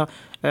derrière,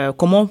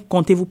 comment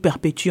comptez-vous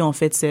perpétuer en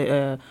fait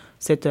ce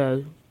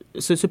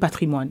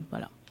patrimoine,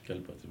 voilà. Quel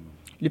patrimoine?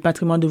 Le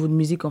patrimoine de votre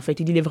musique en fait.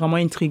 Il est vraiment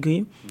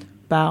intrigué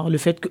par le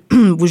fait que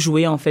vous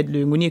jouez en fait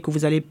le ngoni et que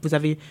vous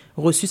avez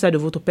reçu ça de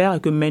votre père et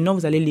que maintenant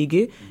vous allez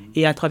léguer,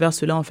 et à travers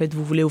cela en fait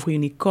vous voulez ouvrir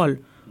une école.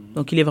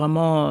 Donc il est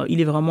vraiment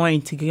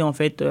intégré en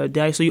fait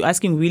derrière. So you're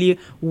asking really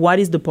what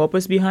is the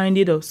purpose behind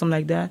it or something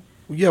like that?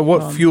 Yeah,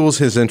 what fuels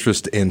his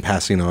interest in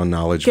passing on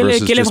knowledge versus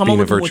quelle est just vraiment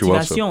being a votre virtuoso?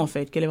 motivation en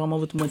fait? Quelle est vraiment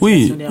votre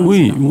motivation derrière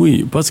cela?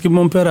 Oui, parce que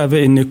mon père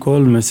avait une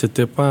école, mais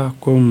c'était pas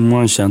comme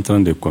moi je suis en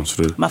train de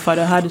construire. My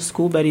father had a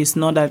school, but it's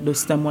not that the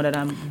same one that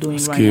I'm doing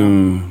Parce right que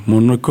now.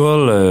 mon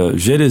école,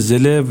 j'ai des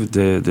élèves,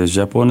 des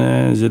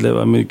Japonais, des élèves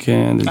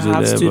américains, des I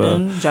have élèves.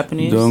 students,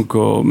 Japanese. Donc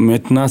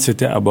maintenant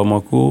c'était à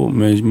Bamako,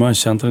 mais moi je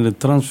suis en train de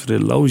transférer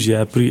là où j'ai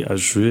appris à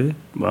jouer,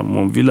 dans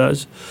mon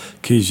village,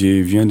 que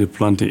je viens de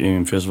planter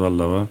un festival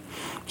là-bas.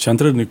 Je suis en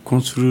train de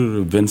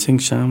construire 25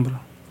 chambres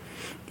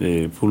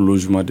pour le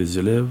logement des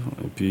élèves,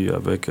 et puis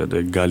avec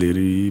des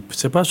galeries.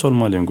 C'est pas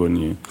seulement les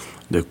ngoni,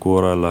 des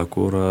kora, la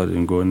kora, les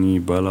ngoni,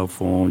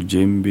 balafon,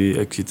 djembe,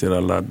 etc.,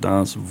 la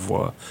danse,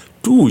 voix.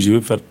 Tout, je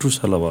vais faire tout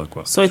ça là-bas,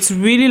 quoi. So it's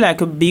really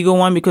like a bigger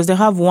one because they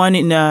have one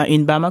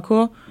in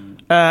Bamako,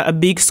 a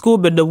big school,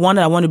 but the one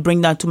that I want to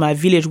bring down to my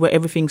village where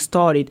everything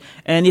started.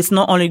 And it's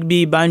not only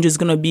be banjo, it's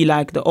going to be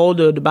like the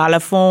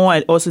balafon,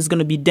 and also it's going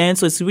to be dance.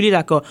 So it's really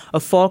like a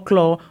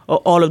folklore of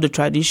all of the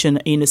tradition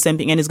in the same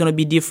thing. And it's going to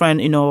be different,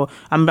 you know.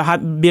 I'm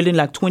building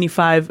like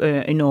 25,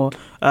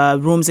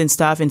 rooms and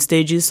stuff and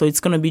stages. So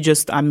it's going to be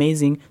just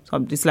amazing. So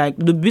it's like,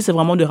 le but, c'est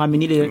vraiment de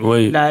ramener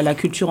la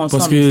culture ensemble.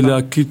 Parce que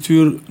la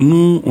culture,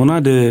 nous, on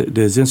a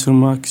des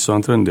instruments qui sont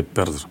en train de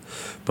perdre.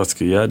 Parce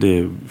qu'il y a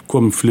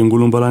comme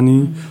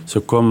Flingolombalani,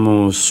 c'est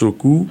comme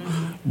Soku.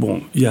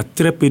 Bon, il y a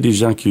très peu de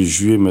gens qui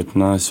jouent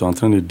maintenant, ils sont en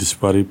train de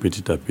disparaître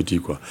petit à petit,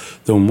 quoi.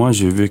 Donc moi,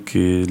 je veux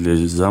que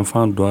les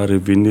enfants doivent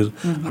revenir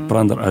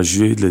apprendre à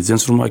jouer les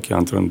instruments qui sont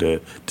en train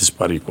de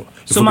disparaître, quoi.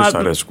 Il faut que ça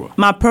reste, quoi.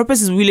 My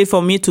purpose is really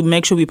for me to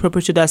make sure we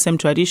perpetuate that same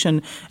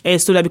tradition,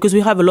 so that because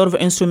we have a lot of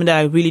instruments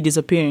that are really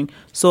disappearing.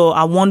 So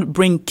I want to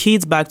bring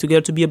kids back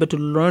together to be able to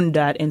learn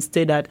that and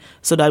stay that,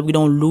 so that we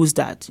don't lose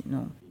that, you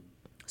know.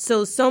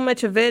 So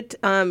much of it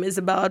is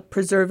about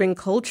preserving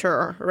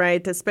culture,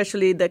 right?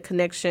 Especially the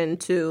connection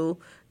to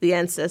the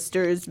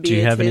ancestors. Do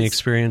you have any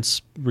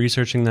experience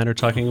researching that or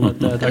talking about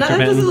that, Dr. Just a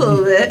Benton?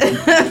 little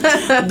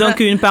bit. Donc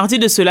une partie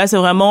de cela, c'est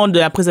vraiment de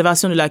la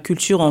préservation de la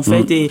culture en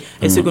fait, et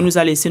ce que nous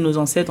a laissé nos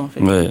ancêtres en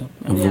fait. Ouais.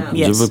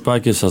 Yes. Je veux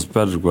pas que ça se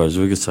perde, quoi. Je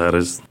veux que ça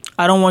reste.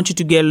 I don't want you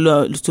to get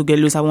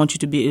loose. I want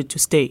you to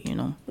stay, you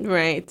know.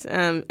 Right.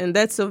 And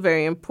that's so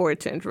very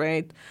important,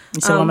 right?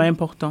 C'est vraiment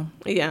important.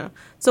 Yeah.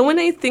 So when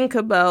I think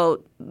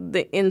about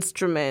the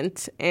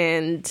instrument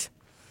and,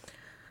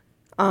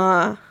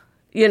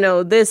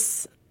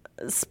 this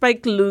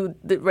spike lute,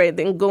 right,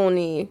 the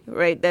ngoni,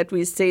 right, that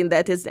we say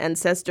that is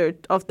ancestor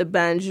of the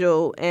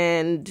banjo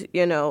and,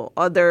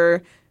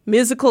 other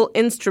musical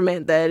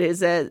instrument that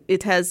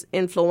it has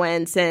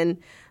influence, and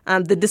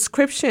the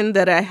description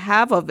that I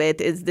have of it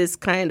is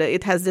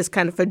it has this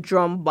kind of a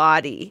drum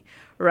body,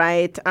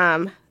 right?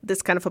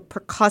 This kind of a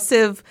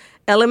percussive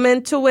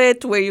element to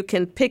it where you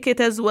can pick it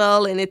as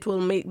well and it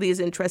will make these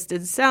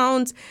interesting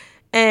sounds.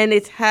 And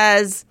it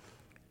has,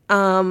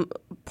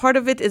 part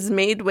of it is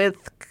made with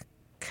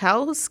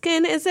cow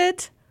skin, is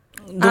it?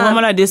 Donc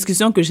vraiment la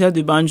description que j'ai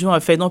du banjo, en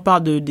fait, on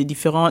parle de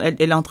différents. Elle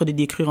est en train de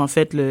décrire en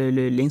fait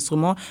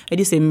l'instrument. Elle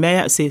dit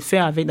c'est fait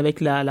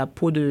avec la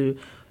peau de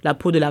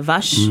la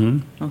vache.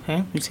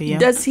 Okay, you say yeah.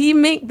 Does he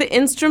make the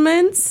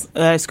instruments?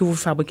 Est-ce que vous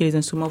fabriquez les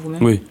instruments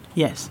vous-même? Oui.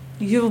 Yes.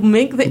 You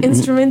make the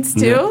instruments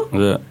too?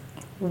 Yeah.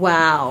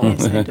 Wow.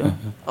 Yes, I do.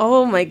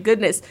 Oh my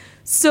goodness.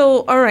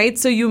 So, all right.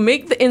 So you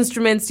make the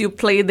instruments, you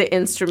play the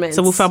instruments.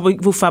 So vous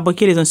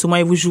fabriquez les instruments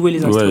et vous jouez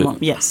les instruments.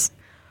 Ouais. Yes.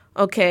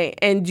 Okay,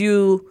 and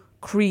you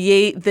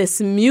create this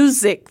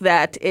music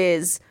that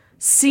is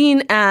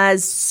seen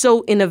as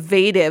so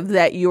innovative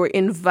that you're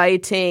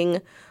inviting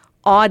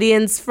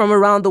audience from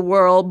around the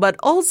world, but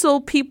also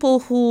people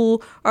who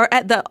are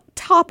at the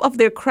top of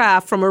their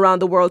craft from around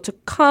the world to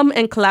come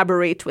and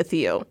collaborate with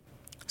you.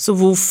 So,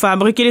 vous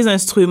fabriquez les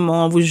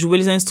instruments, vous jouez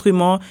les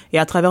instruments et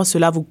à travers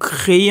cela, vous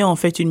créez en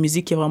fait une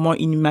musique qui est vraiment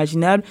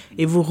inimaginable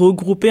et vous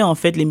regroupez en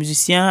fait les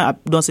musiciens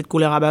dans cette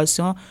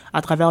collaboration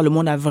à travers le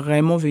monde à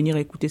vraiment venir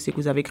écouter ce que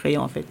vous avez créé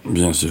en fait.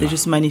 Bien sûr. C'est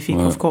juste magnifique,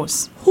 of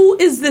course. Who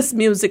is this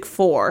music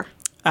for?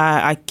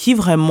 À qui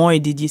vraiment est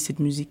dédiée cette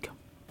musique?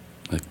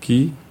 À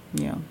qui?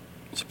 Yeah.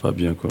 C'est pas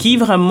bien quoi.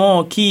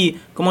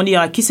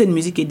 À qui cette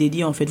musique est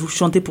dédiée en fait? Vous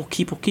chantez pour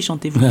qui? Pour qui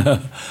chantez-vous?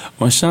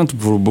 On chante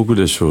pour beaucoup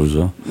de choses.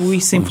 Hein.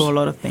 We sing for a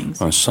lot of things.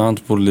 On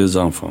chante pour les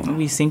enfants.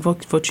 We sing for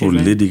Pour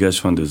children.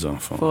 l'éducation des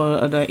enfants.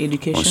 For the On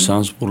education.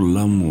 chante pour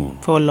l'amour.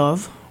 For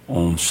love.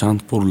 On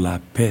chante pour la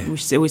paix.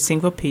 We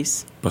sing for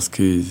peace. Parce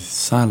que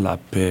sans la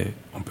paix,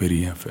 on ne peut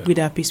rien faire.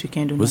 Without peace, we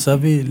can't do Vous nothing.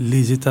 savez,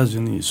 les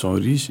États-Unis, ils sont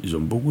riches, ils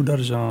ont beaucoup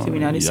d'argent, C'est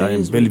il y a United une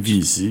States, belle rich. vie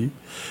ici.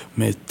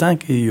 Mais tant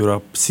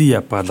s'il n'y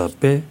a pas de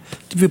paix,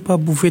 tu ne veux pas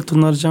bouffer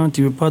ton argent,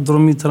 tu ne veux pas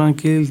dormir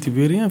tranquille, tu ne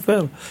veux rien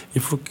faire. Il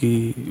faut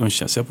qu'on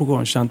chante. C'est pourquoi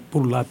on chante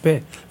pour la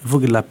paix. Il faut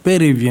que la paix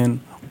revienne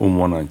au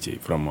monde entier,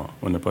 vraiment.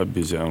 On n'a pas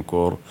besoin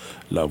encore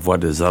la voie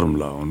des armes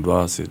là. On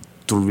doit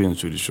trouver une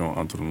solution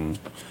entre nous,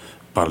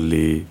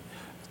 parler,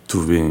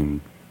 trouver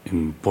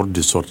une porte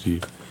de sortie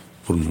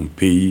pour nos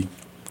pays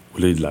au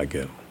lieu de la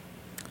guerre.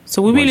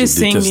 So we Moi, really je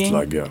déteste singing.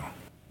 la guerre.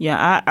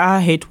 Yeah, I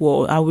hate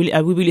war. I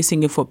really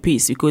singing for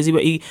peace because,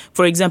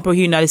 for example,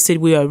 here in the United States,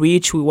 we are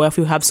rich, we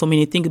wealthy, we have so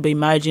many things. But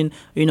imagine,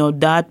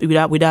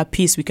 that without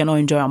peace, we cannot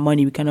enjoy our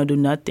money, we cannot do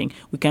nothing,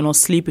 we cannot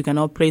sleep, we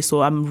cannot play.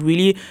 So I'm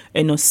really,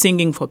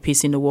 singing for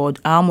peace in the world.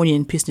 Harmony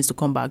and peace needs to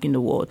come back in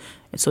the world,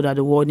 so that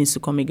the world needs to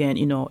come again,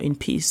 in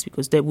peace.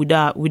 Because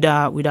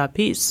without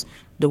peace,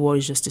 the world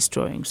is just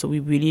destroying. So we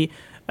really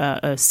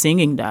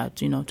singing that,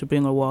 to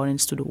bring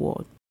awareness to the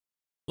world.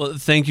 Well,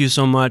 thank you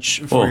so much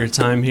for your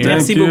time here.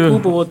 Merci you. beaucoup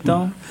pour votre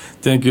temps.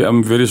 Thank you.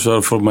 I'm very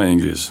sorry for my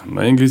English.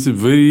 My English is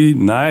very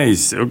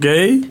nice,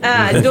 okay?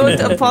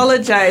 Don't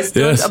apologize.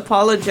 Don't Yes.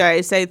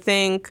 apologize. I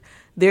think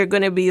there are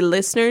going to be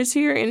listeners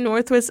here in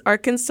Northwest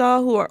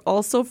Arkansas who are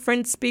also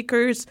French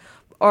speakers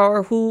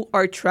or who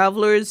are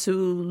travelers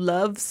who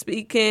love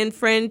speaking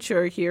French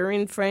or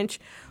hearing French,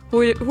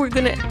 who are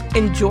going to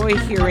enjoy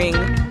hearing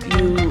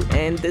you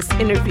and this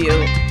interview.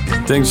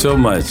 Thanks so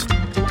much.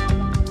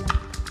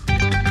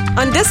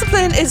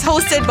 Undisciplined is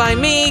hosted by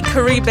me,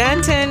 Carrie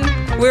Banton.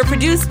 We're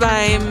produced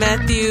by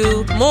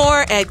Matthew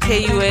Moore at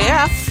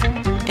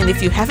KUAF. And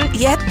if you haven't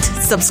yet,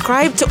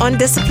 subscribe to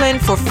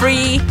Undisciplined for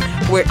free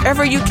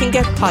wherever you can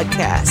get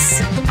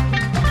podcasts.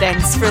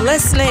 Thanks for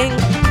listening.